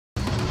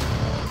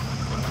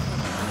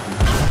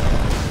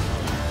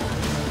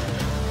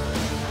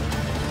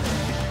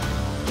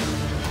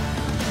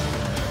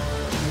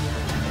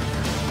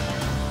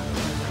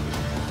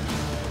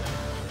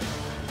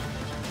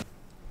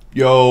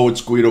Yo,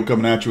 it's Guido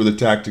coming at you with a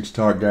Tactics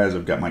Talk, guys.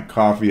 I've got my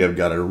coffee. I've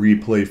got a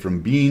replay from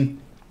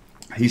Bean.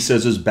 He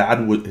says his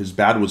bad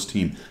was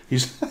team.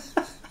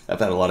 I've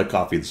had a lot of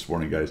coffee this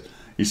morning, guys.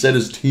 He said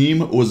his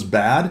team was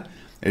bad,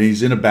 and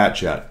he's in a bat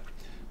chat.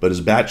 But his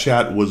bat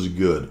chat was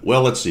good.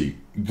 Well, let's see.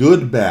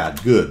 Good,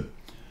 bad, good.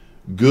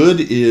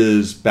 Good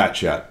is bat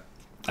chat,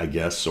 I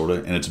guess, sort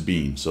of, and it's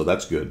Bean, so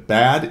that's good.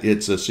 Bad,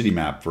 it's a city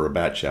map for a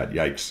bat chat.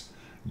 Yikes.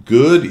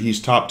 Good, he's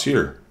top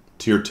tier.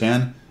 Tier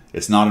 10.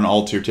 It's not an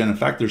all tier 10. In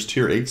fact, there's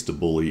tier 8s to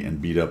bully and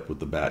beat up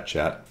with the bat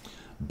chat.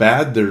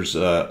 Bad, there's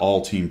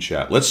all team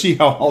chat. Let's see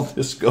how all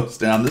this goes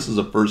down. This is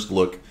a first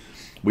look.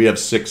 We have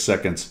 6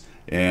 seconds,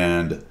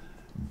 and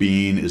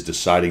Bean is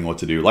deciding what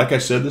to do. Like I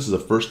said, this is a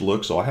first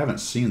look, so I haven't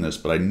seen this,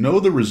 but I know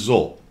the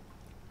result.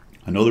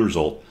 I'm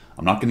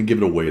not going to give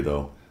it away,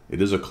 though.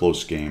 It is a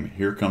close game.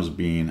 Here comes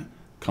Bean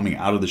coming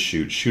out of the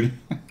chute, shooting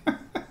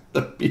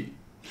the Bean.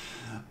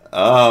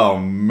 Oh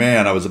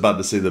man, I was about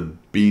to say the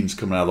Bean's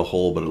coming out of the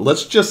hole, but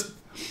let's just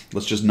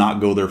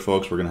not go there,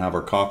 folks. We're gonna have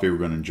our coffee. We're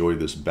gonna enjoy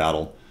this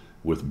battle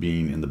with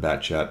Bean in the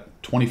bat chat.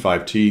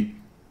 25T,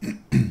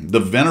 the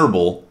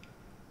venerable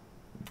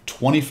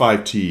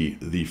 25T,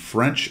 the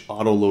French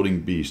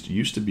auto-loading beast,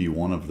 used to be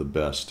one of the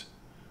best,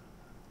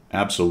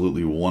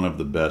 absolutely one of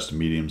the best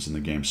mediums in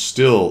the game.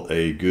 Still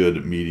a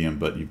good medium,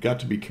 but you've got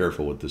to be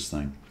careful with this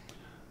thing.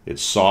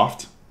 It's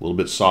soft, a little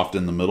bit soft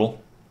in the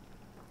middle.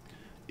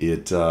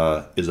 It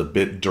is a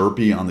bit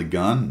derpy on the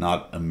gun,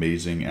 not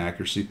amazing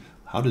accuracy.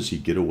 How does he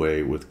get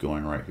away with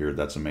going right here?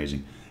 That's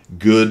amazing.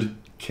 Good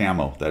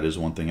camo. That is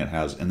one thing it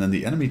has. And then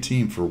the enemy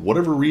team, for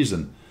whatever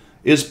reason,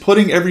 is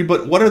putting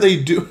everybody... What are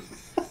they doing?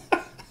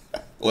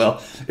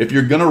 Well, if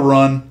you're going to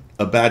run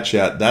a bat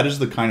chat, that is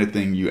the kind of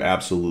thing you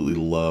absolutely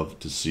love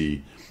to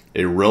see.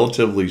 A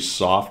relatively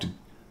soft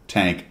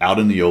tank out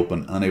in the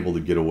open, unable to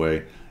get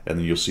away. And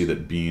then you'll see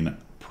that Bean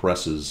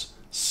presses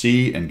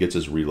C and gets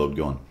his reload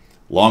going.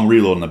 Long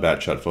reload in the bat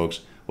chat,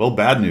 folks. Well,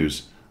 bad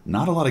news.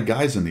 Not a lot of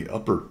guys in the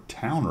upper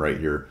town right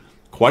here.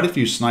 Quite a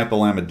few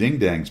Snipe-A-Lama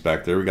ding-dangs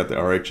back there. We got the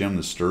RHM,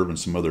 the Sturb, and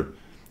some other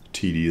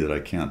TD that I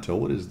can't tell.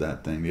 What is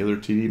that thing? The other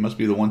TD must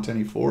be the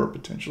 110E4,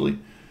 potentially.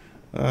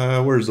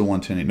 Where's the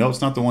 110E? No,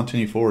 it's not the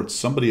 110E4. It's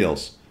somebody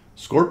else.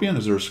 Scorpion?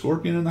 Is there a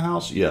Scorpion in the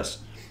house? Yes.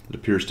 It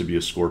appears to be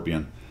a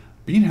Scorpion.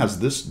 Bean has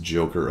this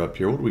joker up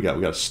here. What do we got?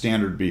 We got a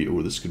standard B.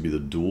 Oh, this could be the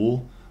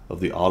duel of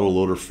the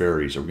autoloader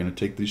fairies. Are we going to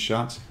take these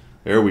shots?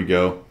 There we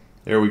go.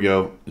 There we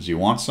go. Does he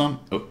want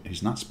some? Oh,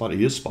 he's not spotted.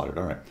 He is spotted.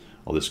 All right.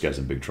 Oh, this guy's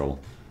in big trouble.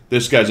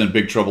 This guy's in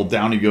big trouble.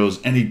 Down he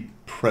goes, and he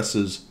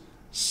presses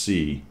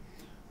C.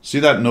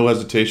 See that? No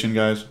hesitation,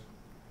 guys.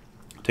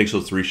 Takes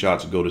those 3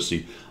 shots to go to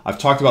C. I've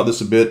talked about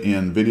this a bit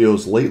in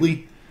videos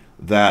lately,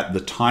 that the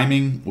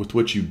timing with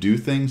which you do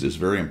things is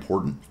very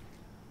important.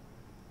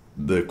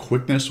 The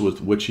quickness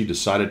with which he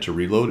decided to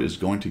reload is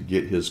going to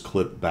get his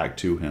clip back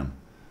to him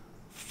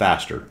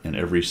faster, and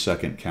every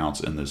second counts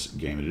in this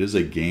game. It is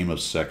a game of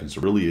seconds.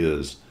 It really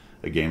is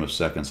a game of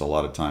seconds a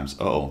lot of times.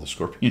 Uh-oh, the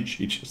Scorpion,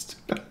 she just...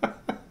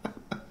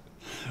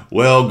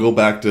 Well, go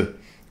back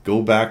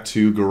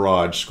to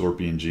garage,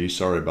 Scorpion G.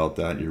 Sorry about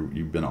that.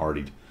 You've been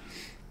artied.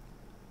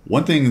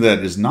 One thing that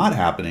is not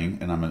happening,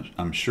 and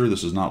I'm sure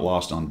this is not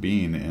lost on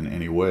Bean in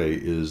any way,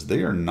 is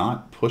they are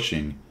not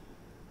pushing,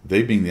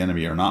 they being the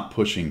enemy, are not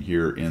pushing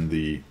here in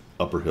the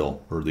upper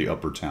hill, or the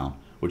upper town,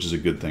 which is a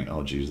good thing.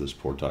 Oh, geez, this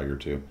poor tiger,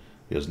 too.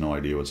 He has no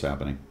idea what's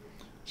happening.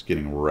 He's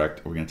getting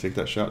wrecked. Are we going to take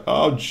that shot?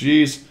 Oh,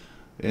 jeez.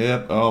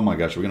 Yep. Oh, my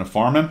gosh. Are we going to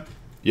farm him?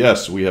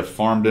 Yes, we have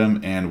farmed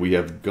him, and we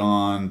have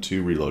gone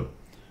to reload.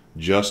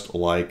 Just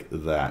like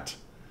that.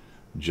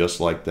 Just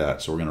like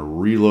that. So we're going to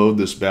reload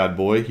this bad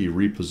boy. He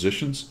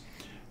repositions.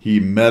 He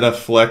meta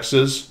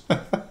flexes.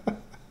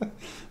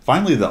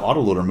 Finally, the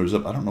autoloader moves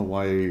up. I don't know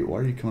why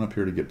are you coming up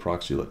here to get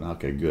proxy look?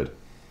 Okay, good.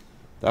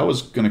 That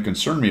was going to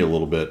concern me a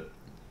little bit.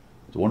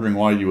 I was wondering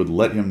why you would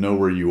let him know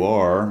where you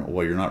are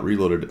while you're not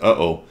reloaded.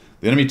 Uh-oh.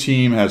 The enemy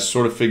team has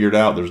sort of figured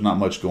out there's not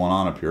much going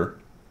on up here.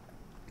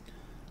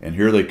 And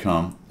here they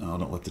come. Oh,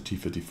 don't let the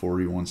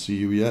T-54E1 see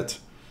you yet.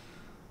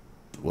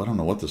 Well, I don't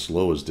know what this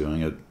low is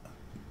doing.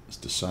 It's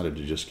decided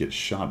to just get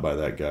shot by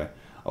that guy.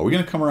 Are we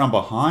going to come around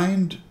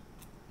behind?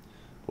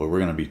 Well, we're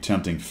going to be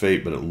tempting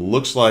fate, but it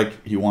looks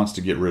like he wants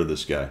to get rid of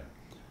this guy.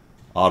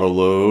 Auto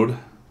load.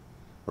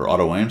 Or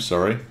auto aim,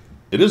 sorry.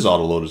 It is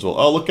auto load as well.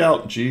 Oh, look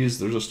out. Jeez,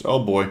 there's just... Oh,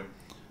 boy.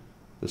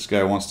 This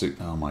guy wants to...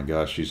 Oh, my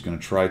gosh. He's going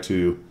to try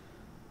to...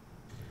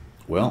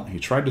 Well, he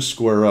tried to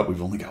square up.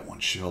 We've only got 1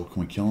 shell.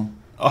 Can we kill him?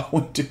 Oh,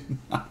 we did.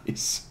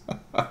 Nice.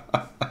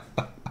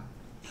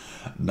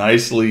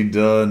 Nicely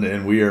done.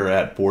 And we are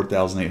at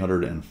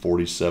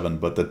 4,847.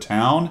 But the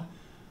town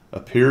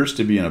appears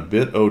to be in a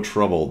bit of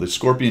trouble. The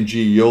Scorpion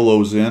G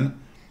YOLO's in.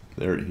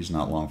 There, he's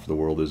not long for the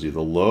world, is he?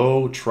 The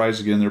low tries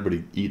to get in there, but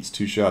he eats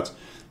 2 shots.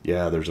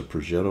 Yeah, there's a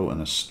Progetto and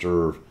a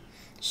Sturv.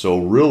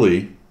 So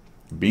really...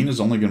 Bean is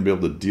only going to be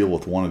able to deal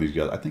with one of these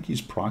guys. I think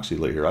he's proxy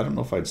late here. I don't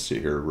know if I'd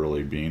sit here,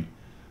 really, Bean.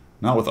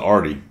 Not with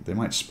Artie. They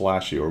might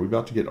splash you. Are we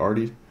about to get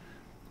Artie?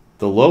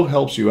 The low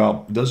helps you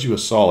out, does you a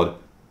solid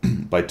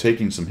by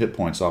taking some hit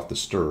points off the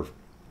Sturv.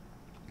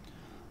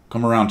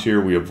 Come around here.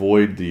 We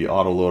avoid the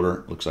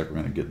autoloader. Looks like we're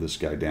going to get this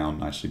guy down.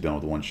 Nicely done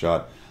with one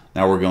shot.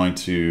 Now we're going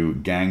to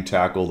gang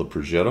tackle the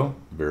Progetto.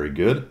 Very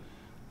good.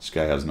 This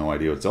guy has no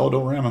idea what's... Oh,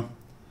 don't ram him.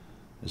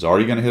 Is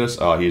Artie going to hit us?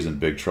 Oh, he's in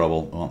big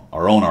trouble. Well,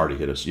 our own Artie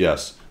hit us.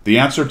 Yes. The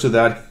answer to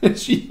that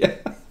is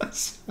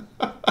yes.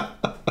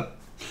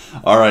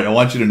 All right, I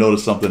want you to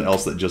notice something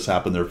else that just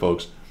happened there,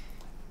 folks.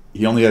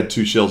 He only had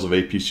 2 shells of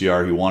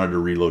APCR. He wanted to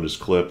reload his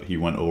clip. He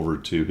went over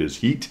to his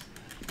heat.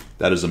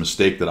 That is a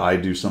mistake that I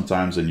do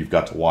sometimes, and you've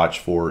got to watch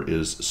for,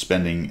 is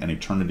spending an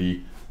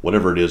eternity,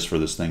 whatever it is for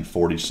this thing,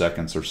 40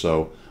 seconds or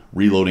so,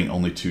 reloading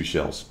only 2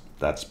 shells.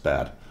 That's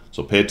bad.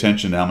 So pay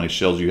attention to how many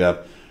shells you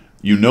have.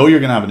 You know you're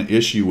going to have an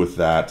issue with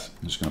that.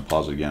 I'm just going to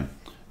pause it again.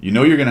 You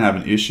know you're going to have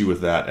an issue with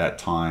that at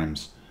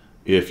times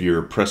if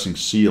you're pressing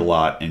C a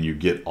lot and you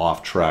get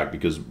off track,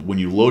 because when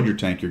you load your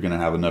tank, you're going to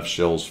have enough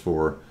shells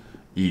for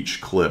each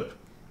clip,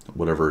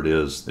 whatever it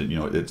is. You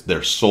know,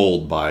 they're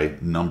sold by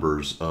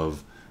numbers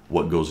of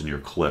what goes in your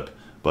clip.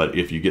 But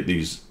if you get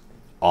these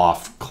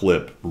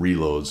off-clip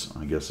reloads,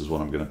 I guess is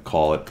what I'm going to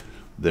call it,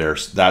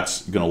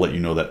 that's going to let you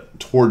know that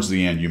towards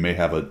the end you may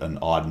have an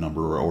odd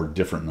number or a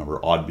different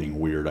number, odd being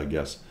weird, I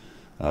guess,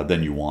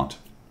 than you want.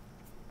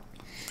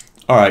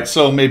 All right,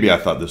 so maybe I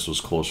thought this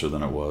was closer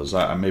than it was.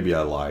 Maybe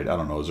I lied. I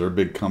don't know. Is there a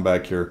big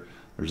comeback here?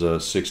 There's a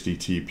 60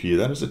 TP.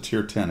 That is a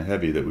tier 10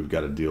 heavy that we've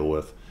got to deal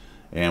with.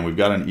 And we've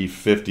got an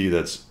E50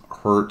 that's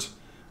hurt.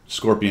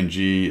 Scorpion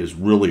G is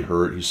really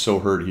hurt. He's so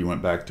hurt he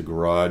went back to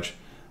garage.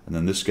 And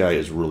then this guy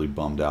is really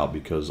bummed out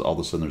because all of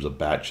a sudden there's a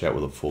bat chat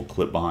with a full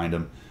clip behind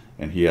him.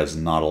 And he has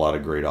not a lot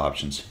of great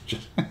options.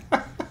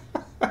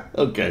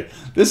 Okay,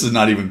 this is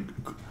not even...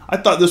 I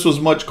thought this was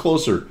much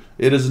closer.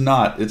 It is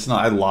not. It's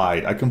not. I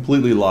lied. I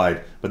completely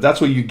lied. But that's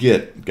what you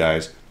get,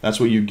 guys. That's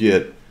what you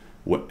get.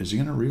 What is he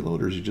going to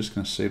reload, or is he just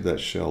going to save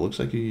that shell? Looks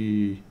like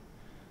he...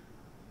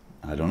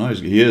 I don't know.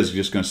 He is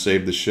just going to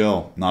save the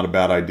shell. Not a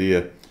bad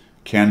idea.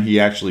 Can he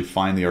actually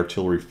find the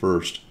artillery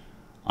first?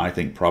 I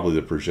think probably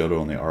the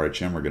Progetto and the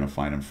RHM are going to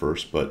find him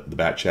first, but the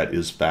bat chat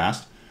is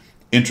fast.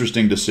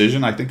 Interesting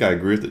decision. I think I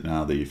agree with it.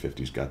 Now the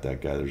E50's got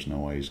that guy. There's no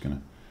way he's going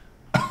to...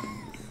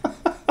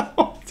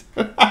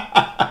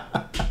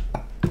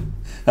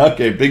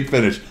 Okay, big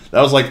finish.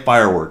 That was like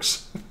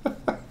fireworks.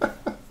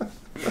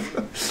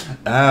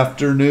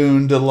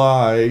 Afternoon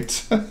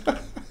delight.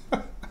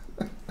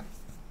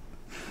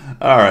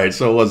 All right,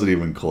 so it wasn't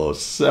even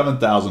close.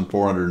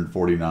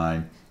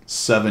 7,449,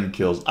 7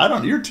 kills.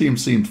 Your team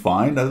seemed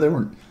fine. They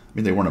weren't. I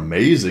mean, they weren't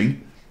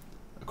amazing.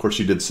 Of course,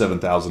 you did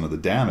 7,000 of the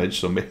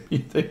damage, so maybe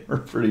they were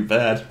pretty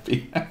bad.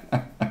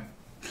 A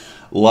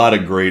lot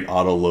of great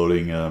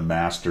auto-loading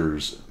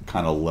Masters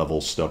kind of level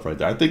stuff right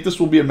there. I think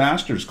this will be a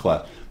Masters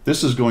class.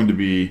 This is going to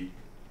be,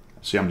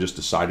 see, I'm just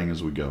deciding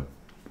as we go.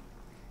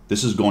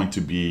 This is going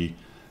to be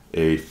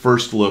a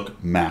first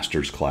look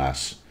Masters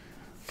class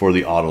for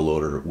the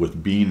autoloader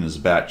with Bean as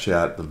bat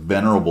chat, the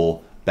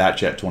venerable bat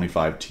chat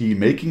 25T,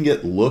 making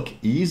it look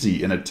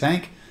easy in a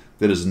tank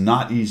that is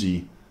not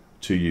easy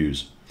to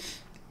use.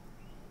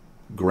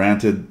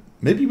 Granted,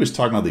 maybe he was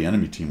talking about the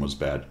enemy team was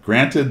bad.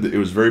 Granted, it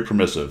was very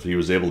permissive. He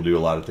was able to do a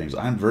lot of things.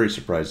 I'm very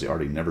surprised he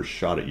already never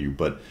shot at you,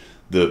 but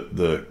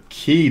the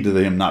key to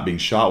him not being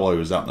shot while he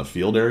was out in the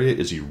field area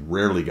is he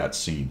rarely got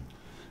seen.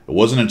 It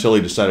wasn't until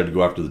he decided to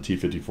go after the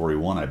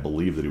T-54E1, I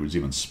believe, that he was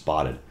even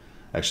spotted.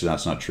 Actually,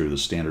 that's not true. The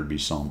Standard B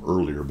saw him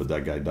earlier, but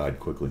that guy died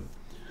quickly.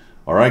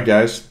 All right,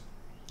 guys.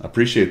 I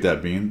appreciate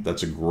that, Bean.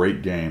 That's a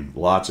great game.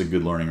 Lots of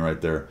good learning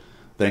right there.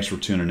 Thanks for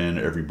tuning in,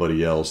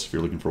 everybody else. If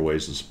you're looking for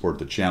ways to support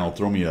the channel,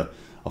 throw me a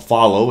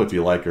follow if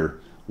you like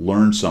or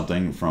learn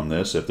something from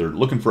this. If they're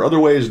looking for other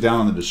ways, down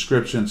in the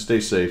description.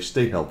 Stay safe,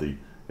 stay healthy,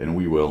 and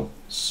we will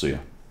see you.